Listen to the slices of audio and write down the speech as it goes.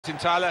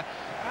Tyler,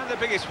 and the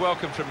biggest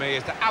welcome from me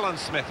is to Alan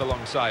Smith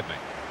alongside me.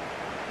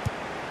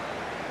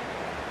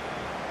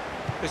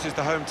 This is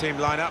the home team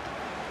lineup.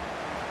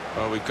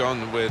 Well, we've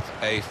gone with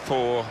a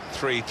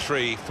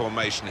 4-3-3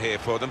 formation here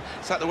for them.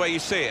 Is that the way you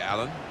see it,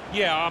 Alan?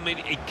 Yeah, I mean,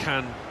 it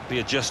can be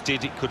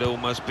adjusted. It could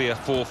almost be a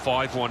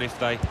 4-5-1 if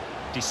they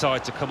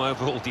decide to come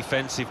overall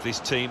defensive, this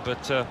team.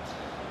 But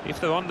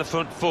if they're on the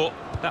front foot,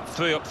 that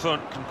three up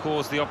front can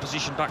cause the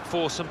opposition back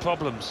four some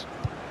problems.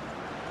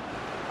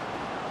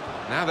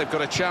 Now they've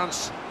got a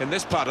chance in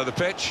this part of the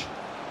pitch.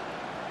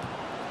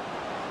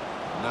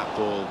 And that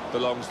ball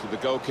belongs to the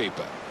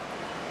goalkeeper.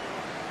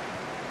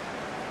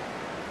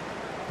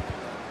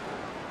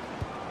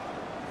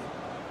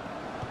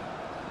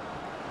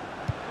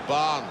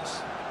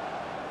 Barnes.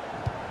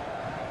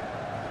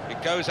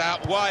 It goes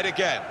out wide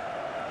again.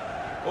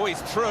 Oh,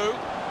 he's through.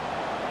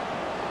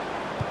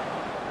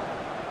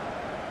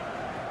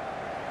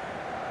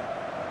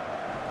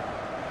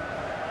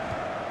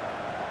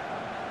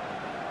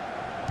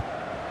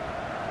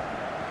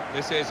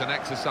 This is an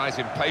exercise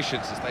in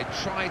patience as they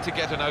try to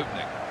get an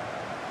opening.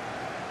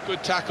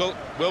 Good tackle.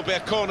 Will be a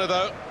corner,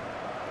 though.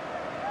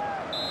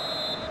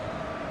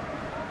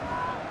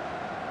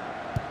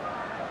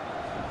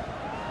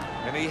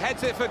 And he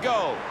heads it for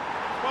goal.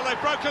 Well, they've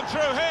broken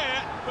through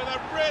here with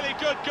a really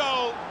good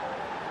goal.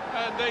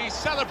 And the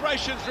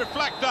celebrations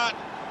reflect that.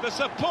 The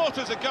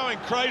supporters are going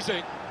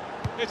crazy.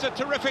 It's a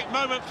terrific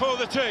moment for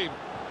the team.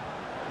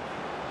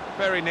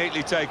 Very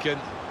neatly taken.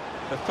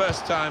 The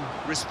first time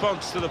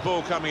response to the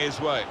ball coming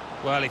his way.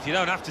 Well, if you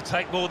don't have to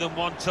take more than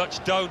one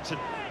touch, don't. And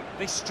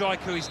this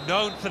striker is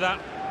known for that.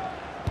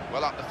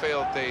 Well up the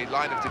field, the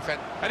line of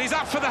defence. And he's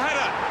up for the header.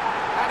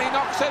 And he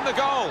knocks in the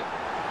goal.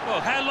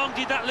 Well, how long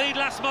did that lead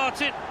last,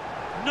 Martin?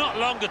 Not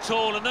long at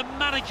all. And the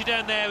manager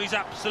down there is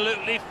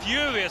absolutely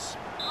furious.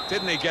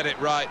 Didn't he get it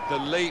right? The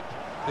leap,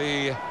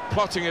 the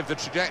plotting of the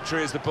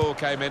trajectory as the ball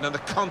came in, and the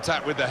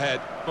contact with the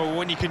head. Well,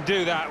 when you can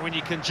do that, when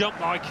you can jump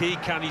like he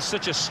can, he's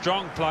such a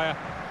strong player.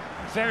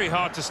 Very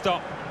hard to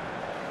stop.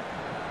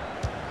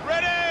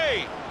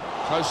 Ready!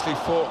 Closely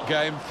fought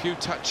game, few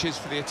touches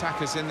for the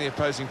attackers in the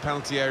opposing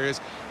penalty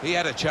areas. He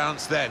had a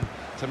chance then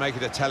to make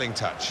it a telling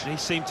touch. He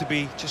seemed to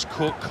be just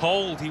caught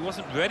cold. He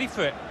wasn't ready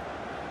for it.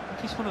 I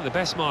think he's one of the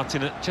best,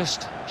 Martin, at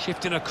just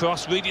shifting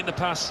across, reading the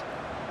pass.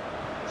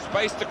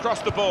 Spaced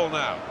across the ball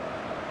now.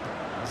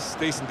 It's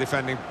decent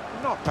defending,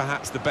 not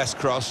perhaps the best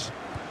cross.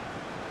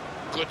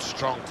 Good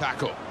strong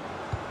tackle.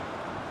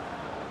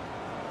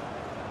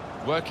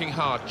 Working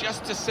hard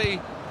just to see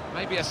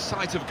maybe a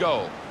sight of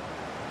goal.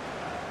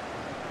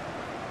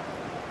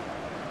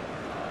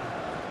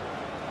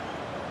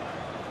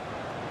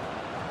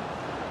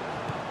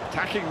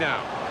 Attacking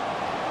now.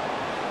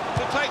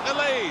 To take the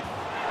lead.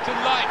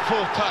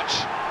 Delightful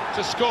touch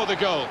to score the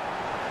goal.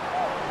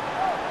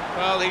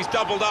 Well, he's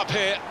doubled up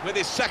here with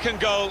his second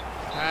goal,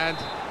 and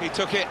he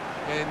took it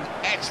in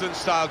excellent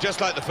style,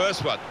 just like the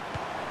first one.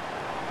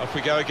 Off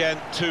we go again,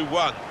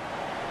 2-1.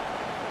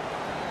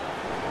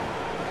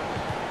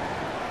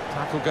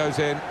 Tackle goes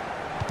in.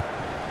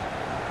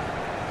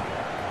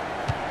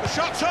 The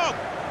shot's on!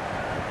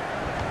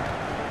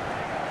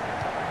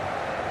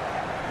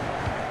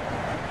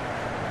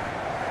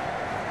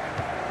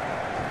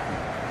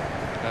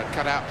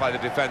 Cut out by the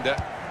defender.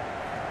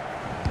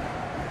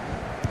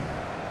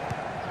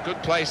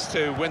 Good place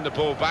to win the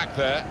ball back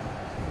there,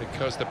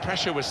 because the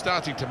pressure was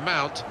starting to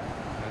mount,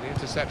 and the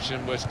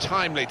interception was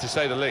timely, to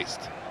say the least.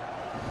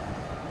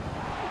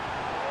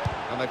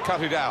 And they've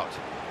cut it out.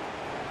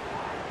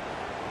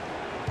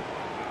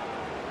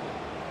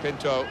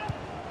 Pinto.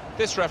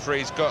 This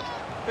referee's got...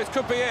 This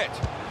could be it.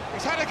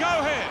 He's had a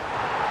go here,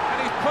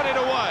 and he's put it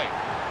away.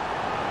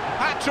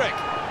 Hat-trick.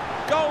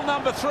 Goal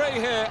number 3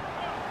 here,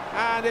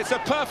 and it's a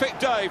perfect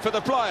day for the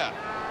player.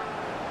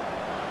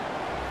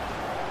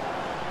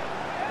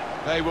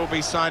 They will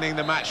be signing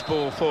the match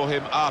ball for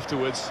him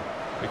afterwards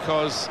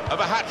because of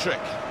a hat-trick.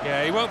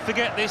 Yeah, he won't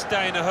forget this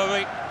day in a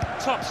hurry.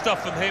 Top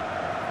stuff from him.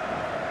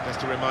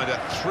 Just a reminder,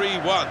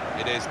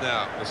 3-1 it is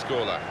now, the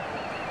scoreline.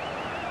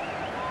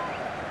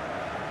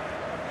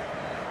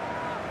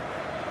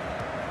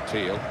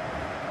 Teal.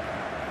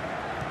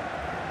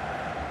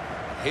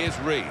 Here's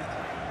Reed.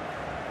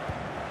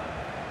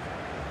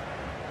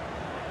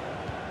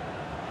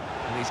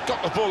 And he's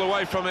got the ball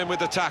away from him with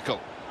the tackle.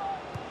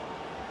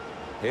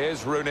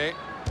 Here's Rooney.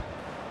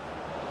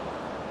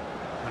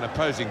 An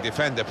opposing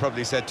defender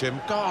probably said to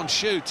him, go on,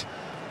 shoot.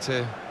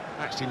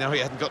 Actually, no, he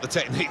hadn't got the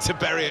technique to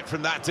bury it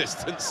from that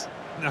distance.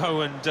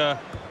 No, and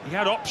he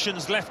had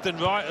options left and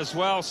right as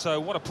well, so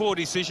what a poor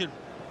decision.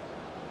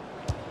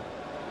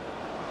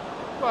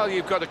 Well,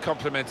 you've got to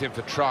compliment him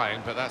for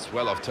trying, but that's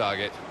well off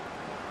target.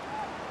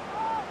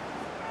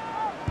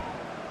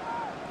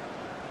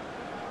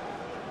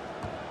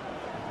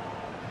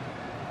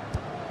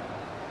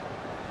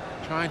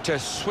 Trying to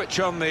switch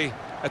on the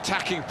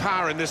attacking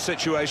power in this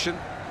situation.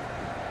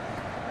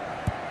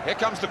 Here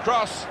comes the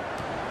cross.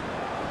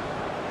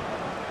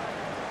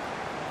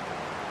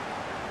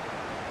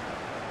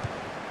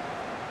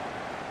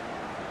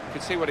 Could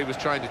can see what he was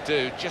trying to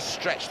do, just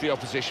stretch the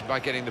opposition by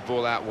getting the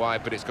ball out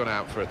wide, but it's gone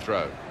out for a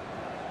throw.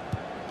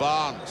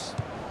 Barnes.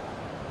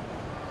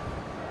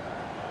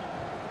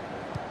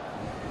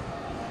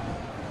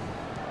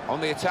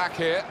 On the attack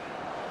here.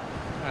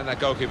 And that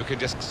goalkeeper can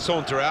just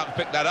saunter out and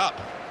pick that up.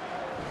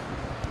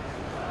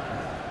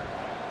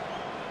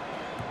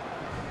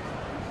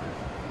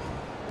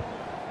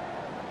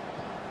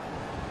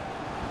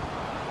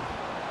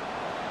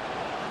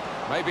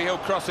 Maybe he'll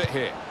cross it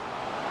here.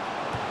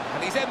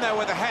 And he's in there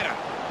with a header.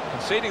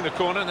 Conceding the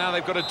corner, now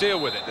they've got to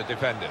deal with it, the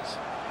defenders.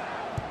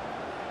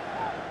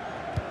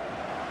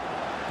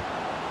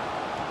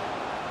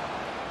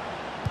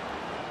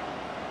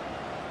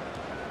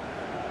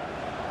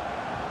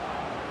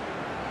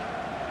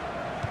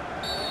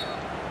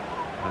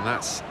 And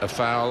that's a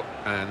foul,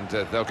 and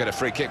they'll get a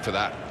free kick for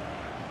that.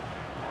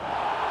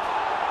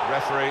 The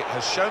referee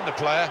has shown the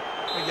player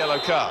a yellow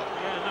card.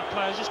 Yeah, and that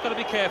player's just got to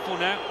be careful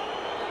now.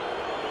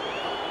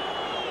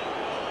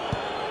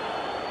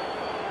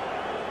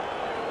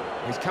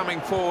 He's coming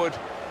forward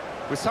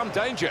with some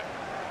danger.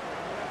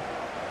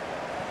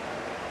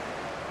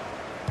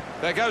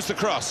 There goes the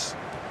cross.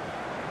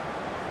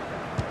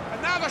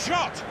 And now the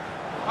shot!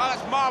 Oh,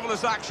 that's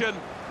marvellous action,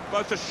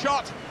 both the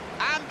shot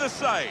and the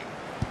save.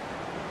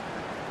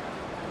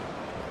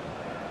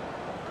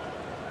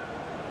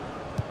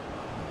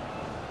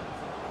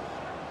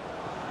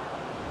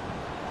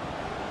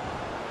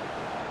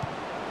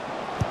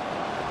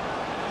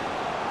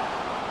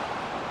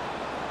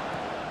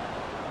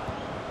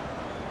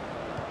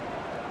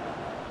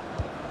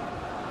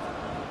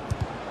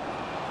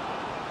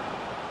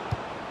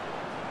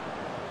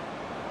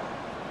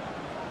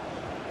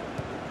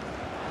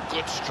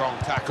 Good strong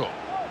tackle.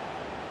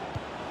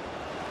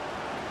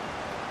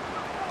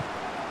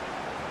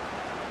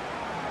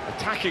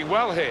 Attacking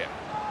well here.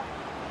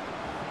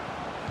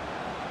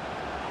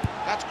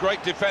 That's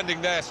great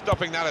defending there,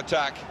 stopping that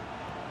attack.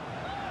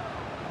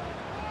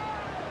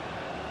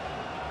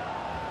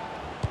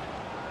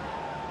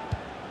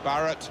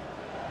 Barrett.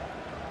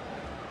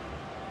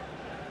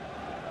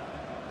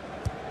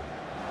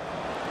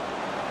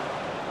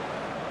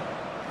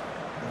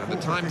 And the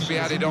time to be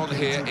added on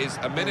here is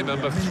a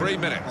minimum of 3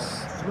 minutes.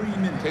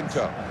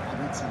 Pinto.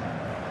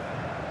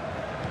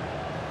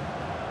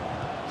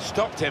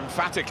 Stopped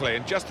emphatically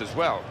and just as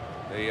well.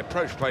 The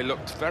approach play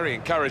looked very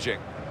encouraging.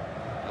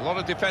 A lot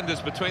of defenders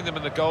between them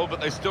and the goal,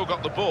 but they still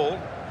got the ball.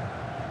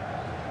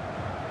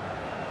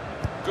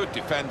 Good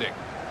defending.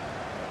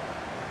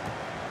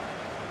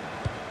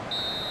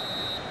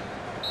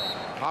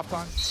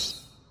 Half-time.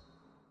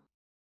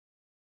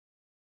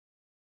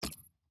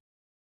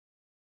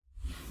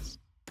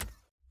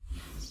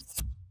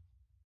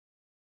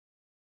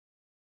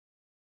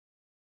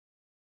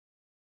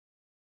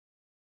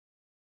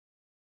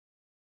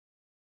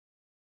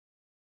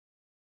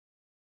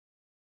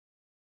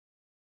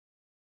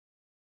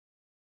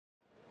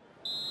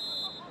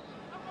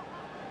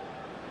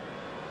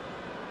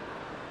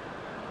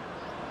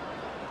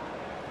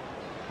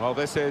 Well,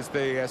 this is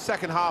the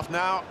second half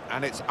now,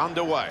 and it's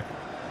underway.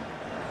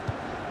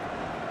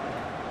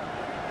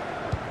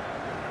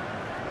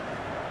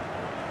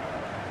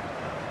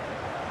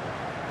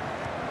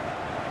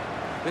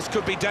 This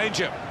could be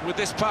danger with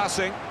this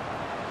passing.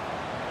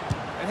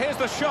 And here's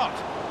the shot.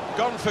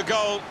 Gone for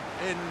goal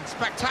in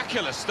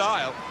spectacular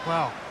style.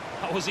 Well,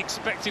 I was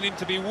expecting him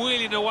to be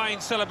wheeling away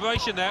in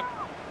celebration there.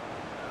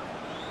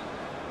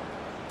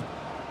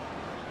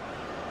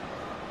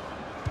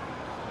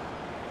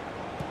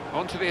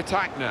 On to the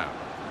attack now.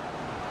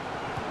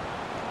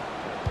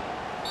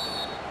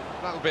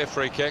 That'll be a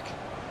free kick.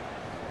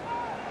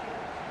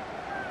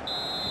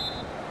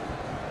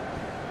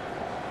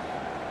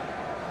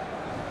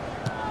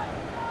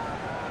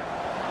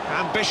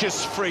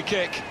 Ambitious free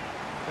kick,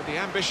 but the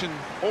ambition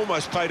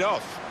almost paid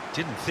off.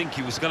 Didn't think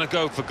he was going to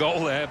go for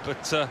goal there,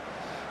 but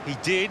he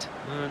did.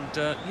 And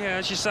yeah,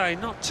 as you say,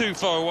 not too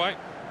far away.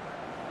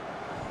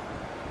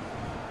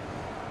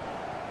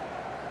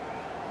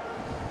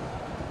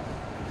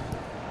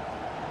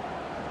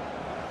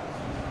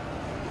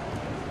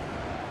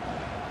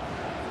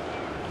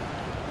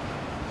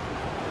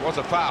 It was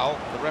a foul.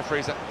 The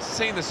referee's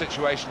seen the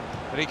situation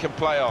that he can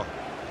play on.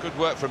 Good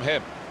work from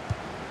him.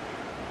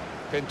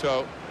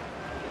 Pinto.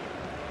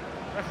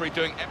 Referee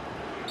doing...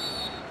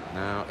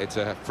 Now it's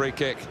a free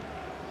kick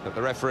that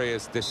the referee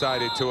has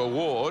decided to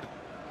award.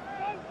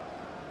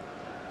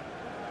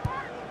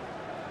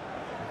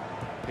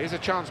 Here's a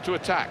chance to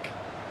attack.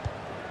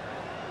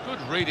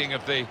 Good reading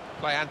of the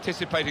play,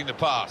 anticipating the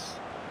pass.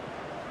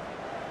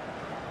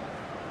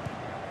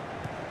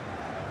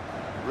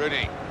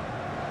 Rooney.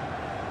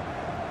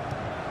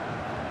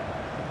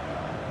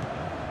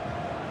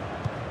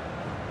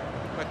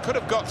 Could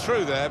have got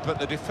through there, but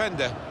the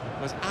defender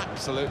was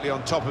absolutely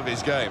on top of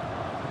his game.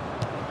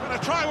 Gonna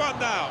try one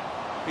now.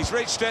 He's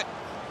reached it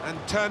and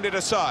turned it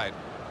aside.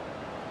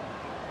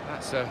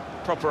 That's a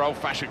proper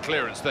old-fashioned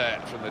clearance there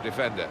from the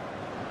defender.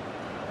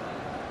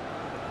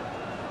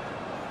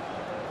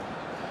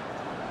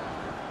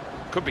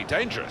 Could be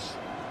dangerous.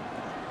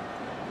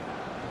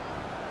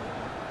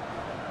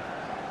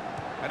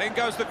 And in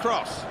goes the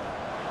cross.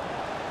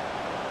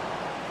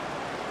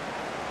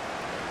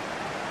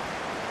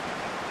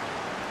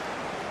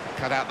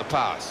 Cut out the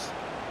pass.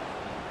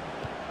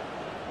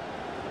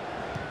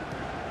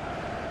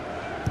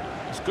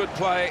 It's good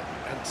play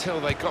until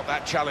they got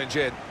that challenge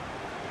in.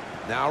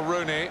 Now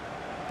Rooney.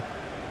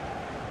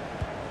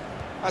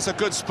 That's a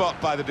good spot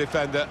by the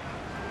defender.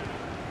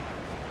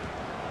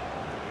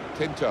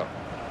 Pinto.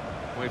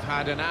 We've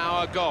had an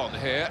hour gone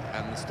here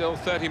and still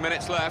 30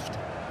 minutes left.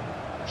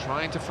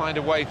 Trying to find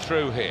a way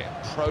through here,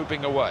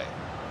 probing away.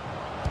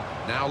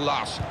 Now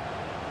Larson.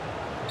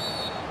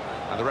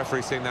 And the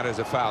referee's seeing that as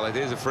a foul. It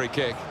is a free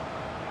kick.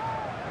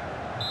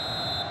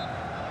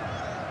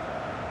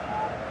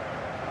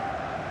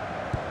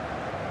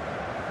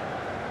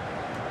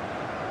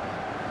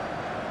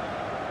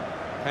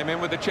 Came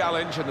in with the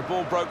challenge and the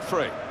ball broke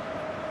free.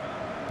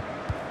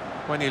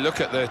 When you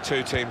look at the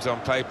two teams on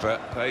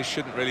paper, they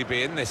shouldn't really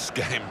be in this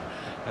game.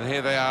 And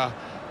here they are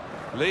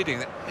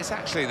leading. It's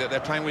actually that they're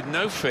playing with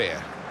no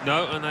fear.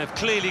 No, and they've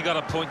clearly got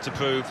a point to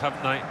prove,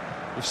 haven't they?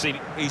 We've seen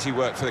it. Easy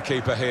work for the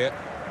keeper here.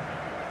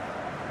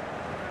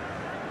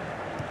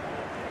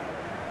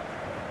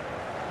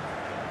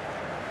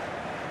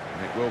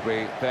 And it will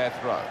be their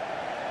throw.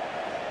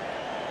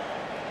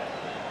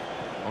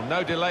 Well,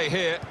 no delay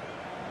here.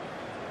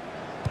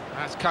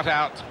 That's cut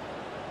out.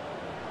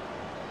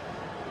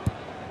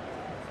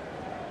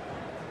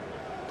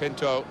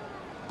 Pinto.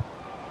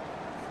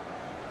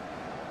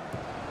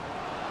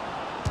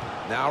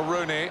 Now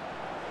Rooney.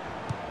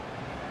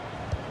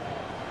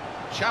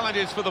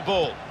 Challenges for the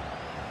ball.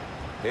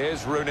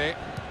 Here's Rooney.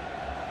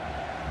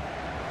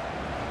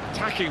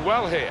 Attacking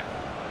well here.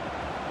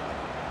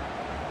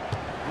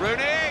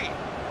 Rooney!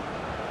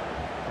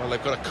 Well,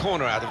 they've got a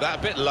corner out of that.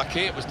 A bit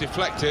lucky, it was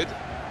deflected.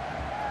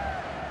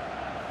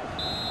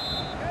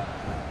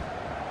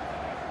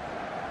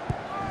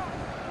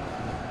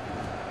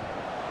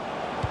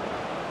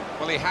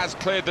 Well, he has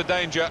cleared the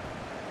danger.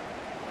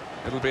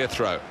 It'll be a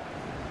throw.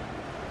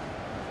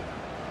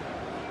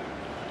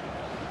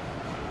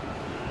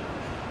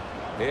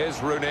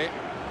 Here's Rooney.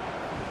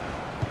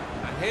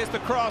 And here's the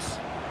cross.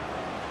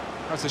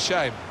 That's a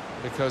shame,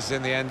 because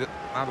in the end,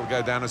 that'll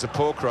go down as a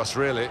poor cross,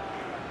 really.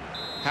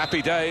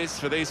 Happy days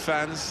for these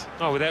fans.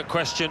 Oh, without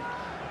question,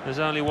 there's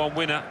only one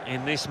winner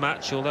in this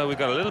match, although we've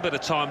got a little bit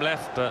of time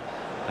left, but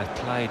they've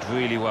played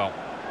really well.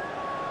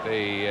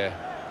 The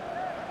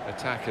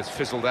attack has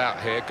fizzled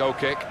out here. Goal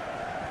kick.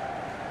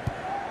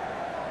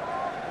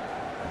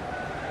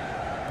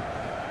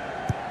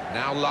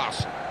 Now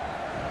Larson.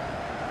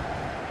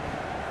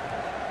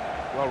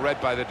 Well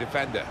read by the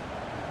defender.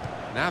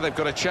 Now they've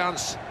got a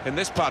chance in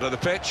this part of the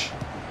pitch.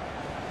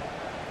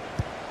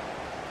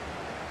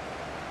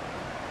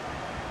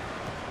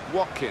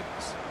 Watkins.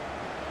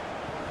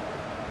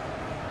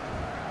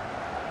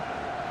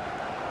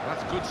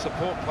 That's good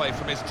support play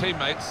from his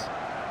teammates.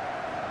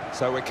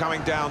 So we're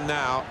coming down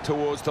now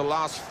towards the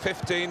last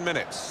 15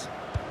 minutes.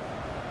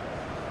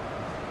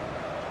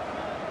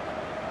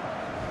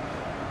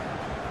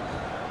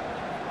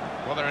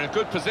 Well, they're in a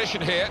good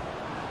position here.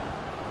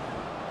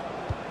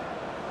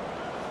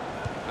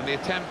 And the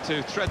attempt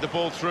to thread the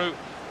ball through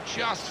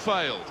just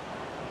failed.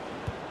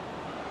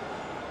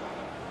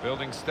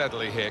 Building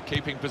steadily here,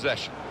 keeping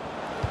possession.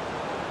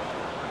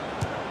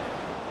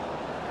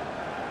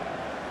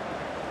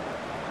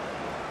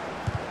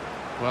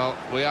 Well,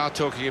 we are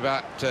talking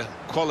about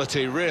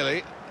quality,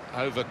 really,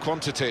 over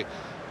quantity,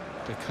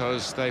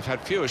 because they've had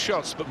fewer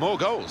shots but more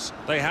goals.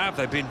 They have.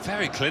 They've been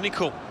very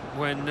clinical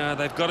when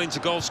they've got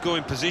into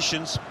goal-scoring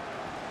positions.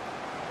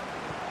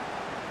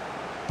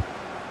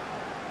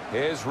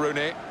 Here's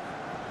Rooney.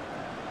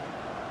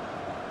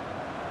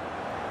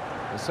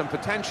 There's some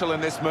potential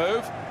in this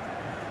move.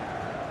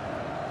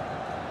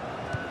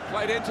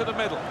 Played into the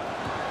middle.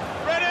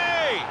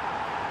 Ready!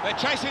 They're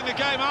chasing the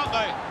game, aren't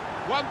they?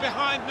 One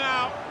behind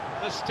now.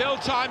 There's still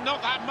time,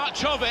 not that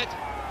much of it,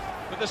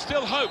 but there's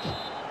still hope.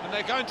 And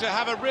they're going to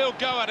have a real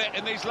go at it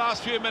in these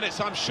last few minutes,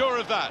 I'm sure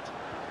of that.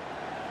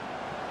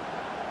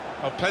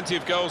 Oh, plenty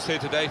of goals here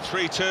today,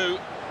 3-2.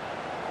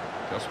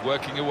 Just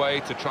working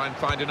away to try and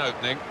find an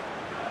opening.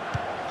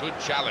 Good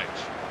challenge.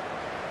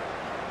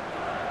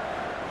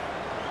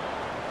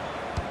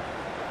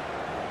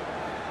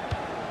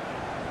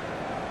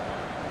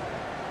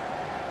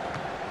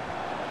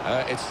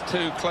 It's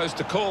too close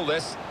to call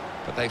this,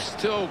 but they've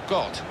still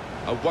got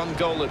a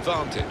one-goal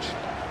advantage.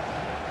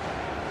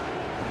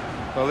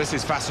 Well, this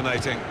is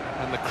fascinating,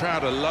 and the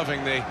crowd are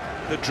loving the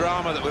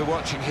drama that we're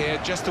watching here.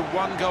 Just a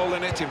one goal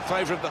in it in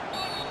favour of the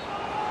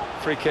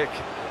free kick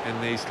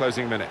in these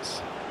closing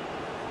minutes.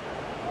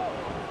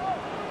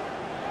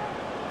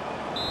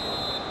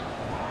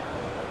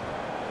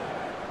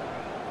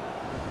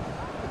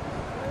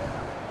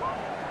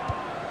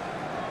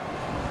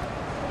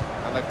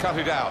 And they've cut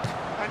it out.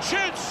 And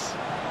shoots!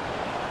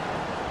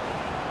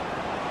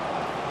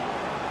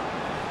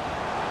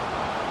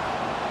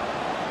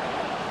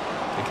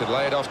 He could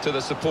lay it off to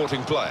the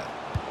supporting player.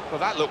 Well,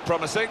 that looked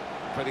promising,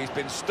 but he's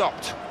been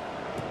stopped.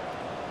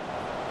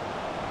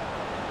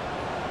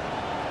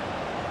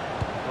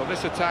 Well,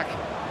 this attack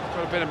has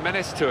got a bit of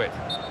menace to it.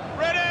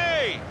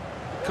 Ready!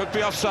 Could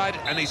be offside,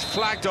 and he's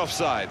flagged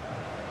offside.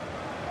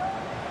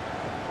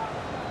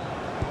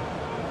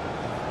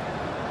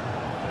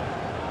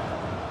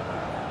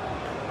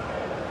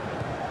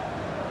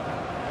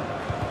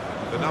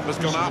 The number's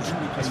gone up.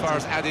 As far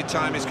as added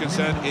time is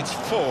concerned, it's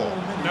 4.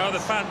 No, the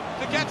fan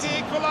To get the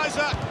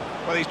equaliser.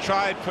 Well, he's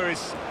tried for his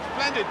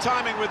splendid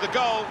timing with the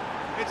goal.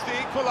 It's the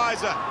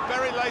equaliser,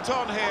 very late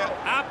on here.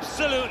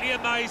 absolutely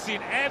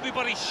amazing.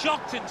 Everybody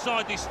shocked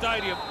inside this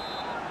stadium.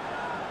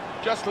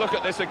 Just look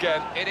at this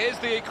again. It is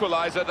the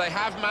equaliser. They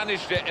have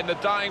managed it in the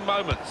dying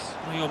moments.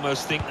 You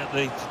almost think that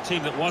the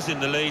team that was in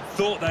the lead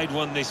thought they'd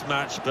won this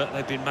match, but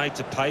they've been made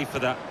to pay for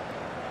that.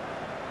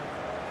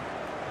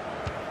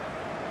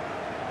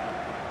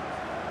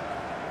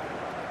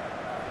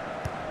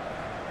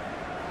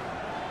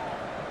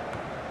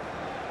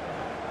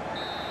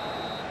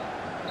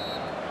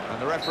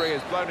 And the referee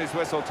has blown his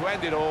whistle to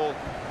end it all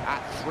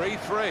at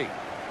 3-3.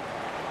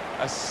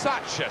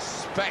 Such a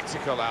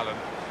spectacle, Alan.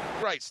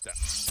 Great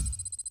stuff.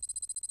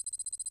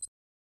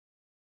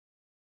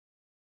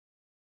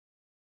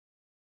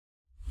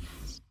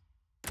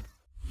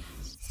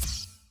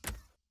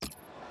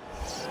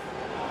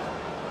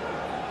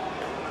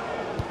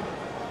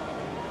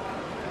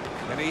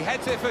 And he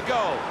heads it for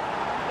goal.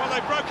 Well,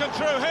 they've broken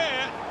through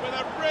here with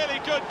a really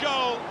good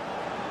goal.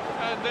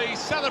 And the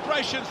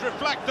celebrations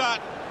reflect that.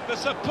 The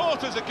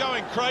supporters are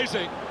going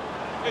crazy.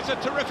 It's a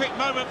terrific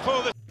moment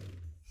for the...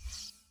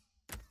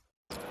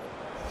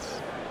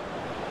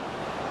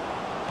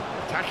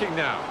 Attacking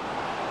now.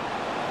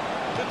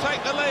 to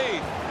take the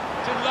lead.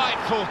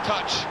 Delightful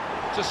touch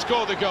to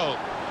score the goal.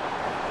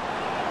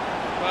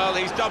 Well,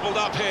 he's doubled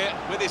up here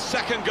with his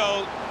second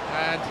goal,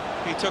 and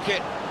he took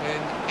it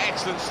in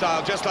excellent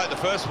style, just like the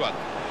first one.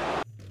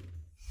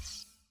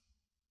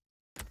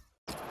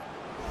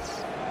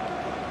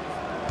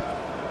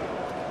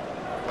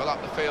 Well,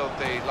 up the field,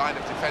 the line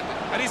of defenders.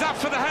 And he's up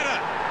for the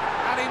header.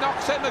 And he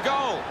knocks in the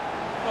goal.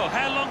 Well,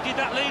 how long did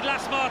that lead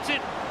last, Martin?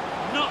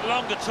 Not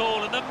long at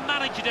all, and the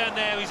manager down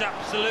there is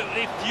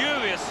absolutely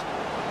furious.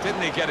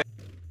 Didn't he get it?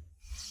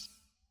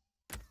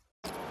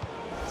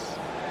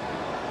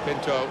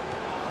 Pinto.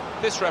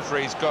 This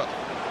referee's got...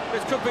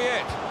 This could be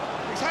it.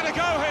 He's had a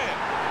go here,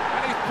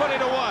 and he's put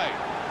it away.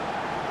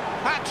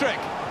 Hat-trick.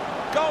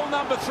 Goal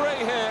number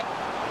 3 here.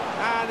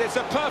 And it's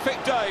a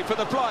perfect day for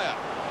the player.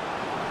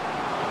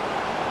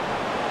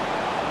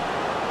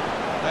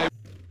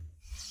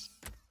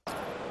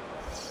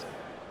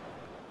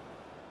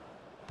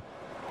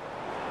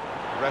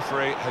 The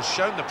referee has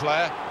shown the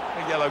player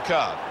a yellow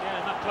card. Yeah,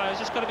 and that player's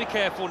just got to be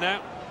careful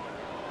now.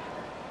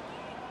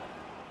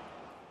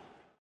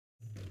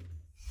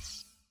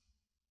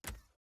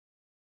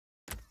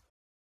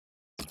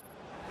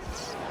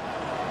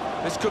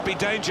 This could be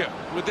danger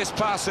with this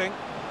passing.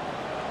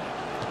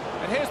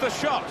 And here's the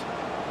shot.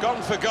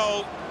 Gone for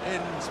goal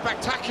in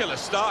spectacular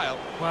style.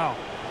 Well,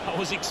 I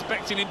was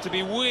expecting him to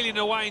be wheeling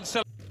away in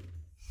some...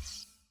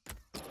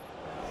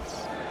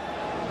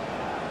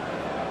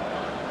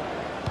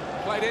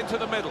 Played into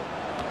the middle.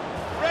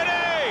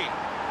 Ready!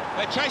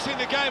 They're chasing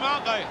the game,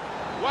 aren't they?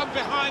 One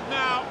behind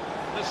now.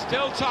 There's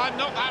still time,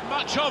 not that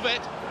much of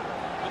it,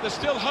 but there's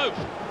still hope.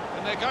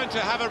 And they're going to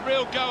have a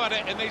real go at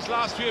it in these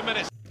last few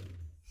minutes.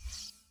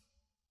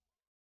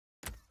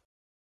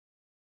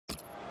 To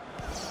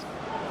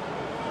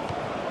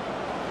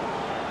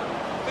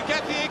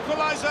get the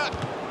equaliser.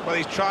 Well,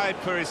 he's tried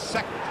for his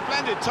second.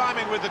 Splendid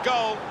timing with the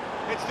goal.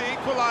 It's the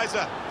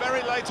equaliser,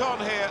 very late on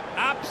here.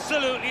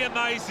 Absolutely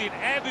amazing.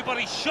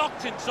 Everybody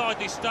shocked inside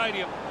this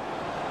stadium.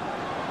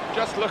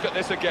 Just look at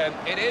this again.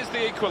 It is the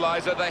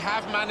equaliser. They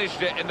have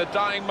managed it in the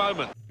dying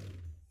moment.